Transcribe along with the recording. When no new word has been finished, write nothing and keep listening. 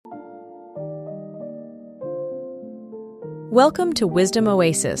Welcome to Wisdom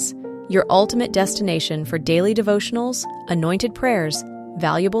Oasis, your ultimate destination for daily devotionals, anointed prayers,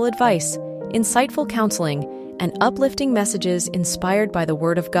 valuable advice, insightful counseling, and uplifting messages inspired by the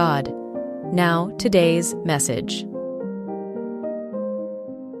Word of God. Now, today's message.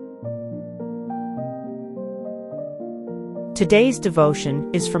 Today's devotion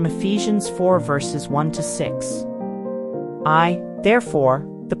is from Ephesians 4 verses 1 to 6. I, therefore,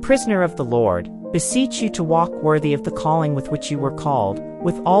 the prisoner of the Lord, beseech you to walk worthy of the calling with which you were called,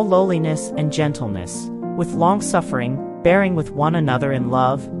 with all lowliness and gentleness, with long-suffering, bearing with one another in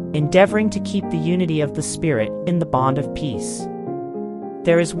love, endeavoring to keep the unity of the Spirit in the bond of peace.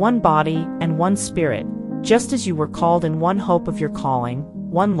 There is one body and one Spirit, just as you were called in one hope of your calling,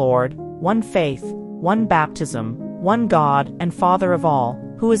 one Lord, one faith, one baptism, one God and Father of all,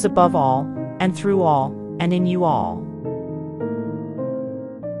 who is above all, and through all, and in you all.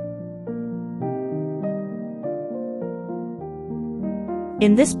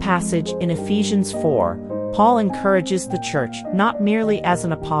 In this passage in Ephesians 4, Paul encourages the church not merely as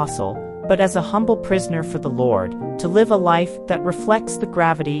an apostle, but as a humble prisoner for the Lord, to live a life that reflects the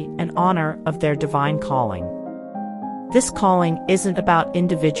gravity and honor of their divine calling. This calling isn't about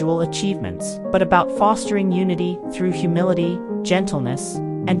individual achievements, but about fostering unity through humility, gentleness,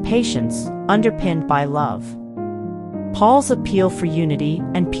 and patience, underpinned by love. Paul's appeal for unity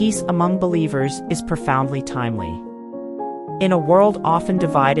and peace among believers is profoundly timely. In a world often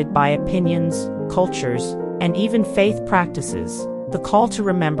divided by opinions, cultures, and even faith practices, the call to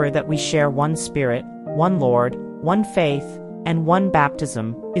remember that we share one Spirit, one Lord, one faith, and one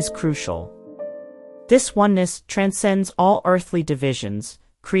baptism is crucial. This oneness transcends all earthly divisions,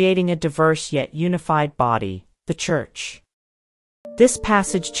 creating a diverse yet unified body, the Church. This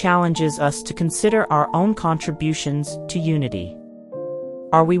passage challenges us to consider our own contributions to unity.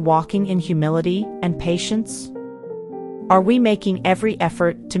 Are we walking in humility and patience? Are we making every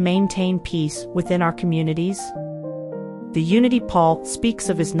effort to maintain peace within our communities? The unity Paul speaks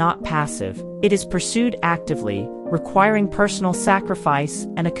of is not passive, it is pursued actively, requiring personal sacrifice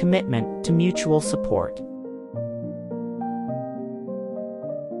and a commitment to mutual support.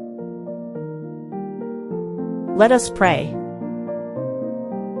 Let us pray.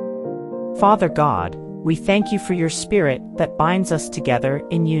 Father God, we thank you for your Spirit that binds us together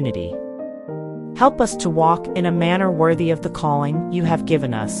in unity. Help us to walk in a manner worthy of the calling you have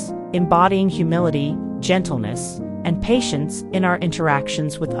given us, embodying humility, gentleness, and patience in our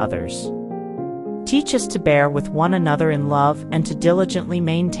interactions with others. Teach us to bear with one another in love and to diligently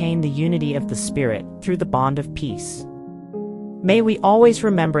maintain the unity of the Spirit through the bond of peace. May we always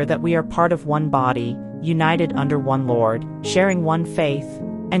remember that we are part of one body, united under one Lord, sharing one faith,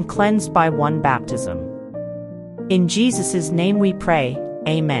 and cleansed by one baptism. In Jesus' name we pray,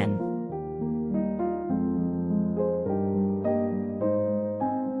 Amen.